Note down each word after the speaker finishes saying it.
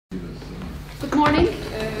Good morning.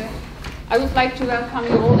 I would like to welcome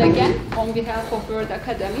you all again on behalf of World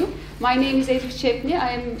Academy. My name is Elif Çepni.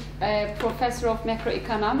 I am a professor of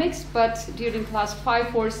macroeconomics, but during the last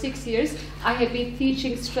 5 or 6 years, I have been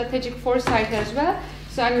teaching strategic foresight as well.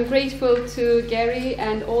 So I'm grateful to Gary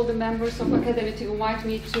and all the members of Academy to invite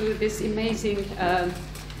me to this amazing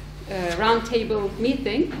roundtable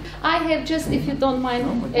meeting. I have just, if you don't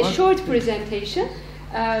mind, a short presentation.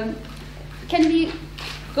 Can we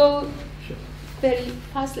go very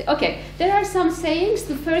fastly? Okay, there are some sayings.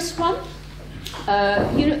 The first one,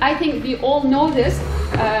 I think we all know this.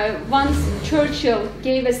 Once Churchill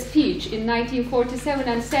gave a speech in 1947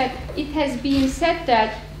 and said, it has been said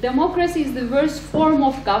that democracy is the worst form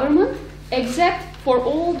of government, except for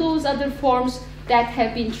all those other forms that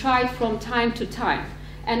have been tried from time to time.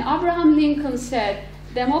 And Abraham Lincoln said,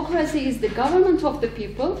 democracy is the government of the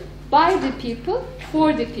people, by the people,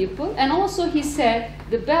 for the people. And also he said,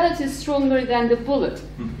 the ballot is stronger than the bullet.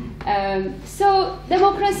 So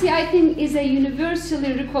democracy, I think, is a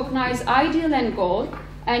universally recognized ideal and goal,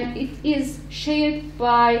 and it is shared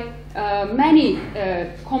by many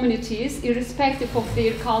communities, irrespective of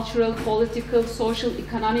their cultural, political, social,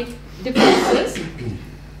 economic differences.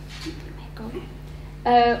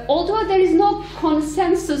 Although there is no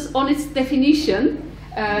consensus on its definition,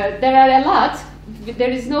 there are a lot, there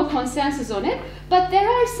is no consensus on it, but there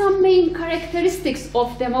are some main characteristics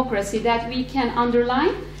of democracy that we can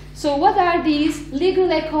underline. So what are these?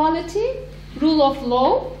 Legal equality, rule of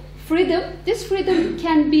law, freedom. This freedom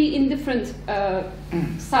can be in different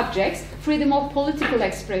subjects. Freedom of political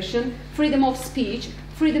expression, freedom of speech,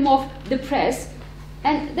 freedom of the press.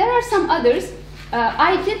 And there are some others.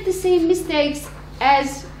 I did the same mistakes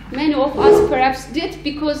as many of us perhaps did,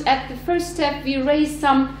 because at the first step we raised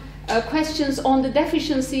some questions on the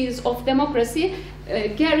deficiencies of democracy.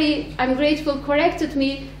 Gary, I'm grateful, corrected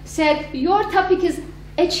me, said your topic is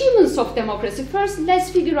achievements of democracy. First, let's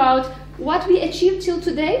figure out what we achieved till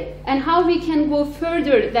today and how we can go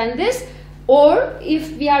further than this, or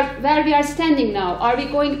if we are where we are standing now, are we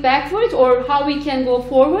going backward, or how we can go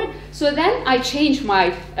forward. So then I changed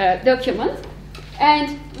my document.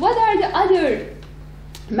 And what are the other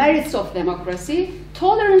merits of democracy?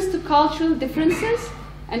 Tolerance to cultural differences,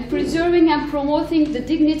 and preserving and promoting the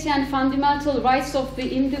dignity and fundamental rights of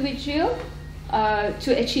the individual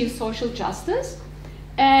to achieve social justice,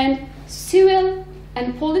 and civil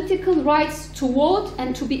and political rights to vote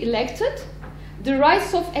and to be elected, the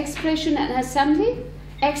rights of expression and assembly,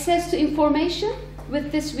 access to information, with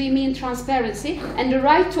this we mean transparency, and the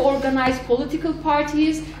right to organize political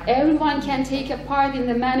parties. Everyone can take a part in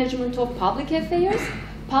the management of public affairs,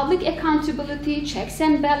 public accountability, checks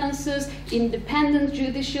and balances, independent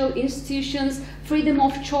judicial institutions, freedom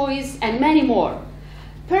of choice, and many more.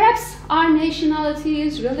 Perhaps our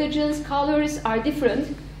nationalities, religions, colors are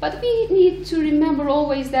different, but we need to remember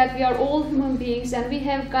always that we are all human beings and we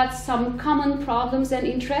have got some common problems and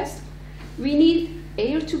interests. We need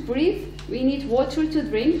air to breathe, we need water to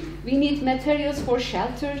drink, we need materials for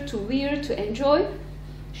shelter, to wear, to enjoy,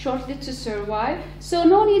 shortly to survive. So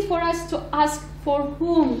no need for us to ask for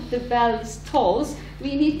whom the bells tolls.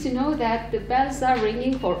 We need to know that the bells are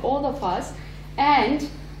ringing for all of us. And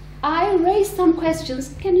I raised some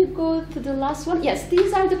questions. Can you go to the last one? Yes,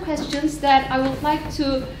 these are the questions that I would like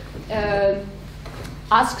to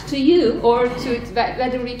ask to you, or to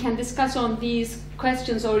whether we can discuss on these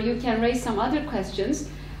questions, or you can raise some other questions.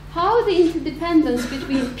 How the interdependence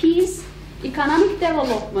between peace, economic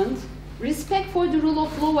development, respect for the rule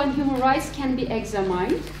of law and human rights can be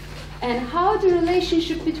examined, and how the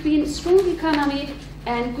relationship between strong economy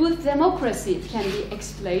and good democracy can be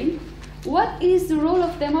explained. What is the role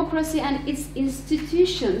of democracy and its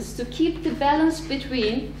institutions to keep the balance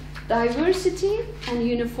between diversity and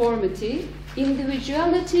uniformity,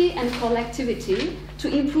 individuality and collectivity, to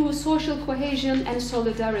improve social cohesion and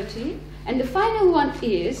solidarity? And the final one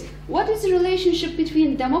is, what is the relationship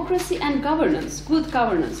between democracy and governance, good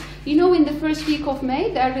governance? You know, in the first week of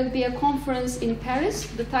May, there will be a conference in Paris.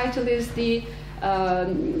 The title is the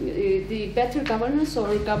better governance,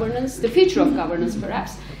 or governance, the future of governance,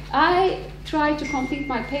 perhaps. I tried to complete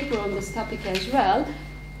my paper on this topic as well.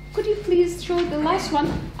 Could you please show the last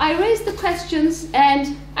one? I raised the questions,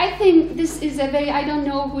 and I think this is a very, I don't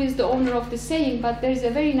know who is the owner of the saying, but there is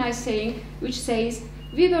a very nice saying which says,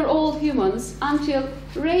 we were all humans until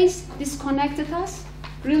race disconnected us,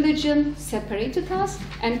 religion separated us,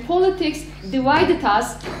 and politics divided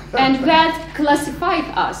us, and wealth classified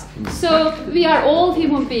us. So we are all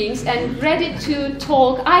human beings and ready to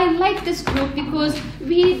talk. I like this group because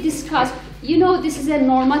we discuss, you know, this is a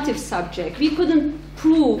normative subject. We couldn't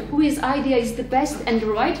prove whose idea is the best and the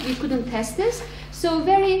right. We couldn't test this. So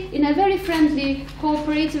in a very friendly,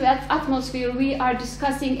 cooperative atmosphere, we are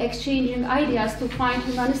discussing, exchanging ideas to find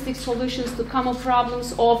humanistic solutions to common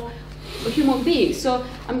problems of human beings. So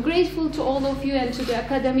I'm grateful to all of you and to the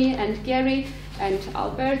Academy and Gary and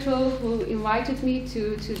Alberto who invited me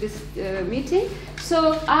to this meeting.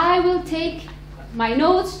 So I will take my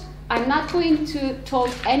notes. I'm not going to talk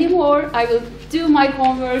anymore. I will do my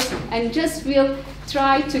homework and just will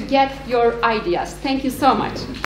try to get your ideas. Thank you so much.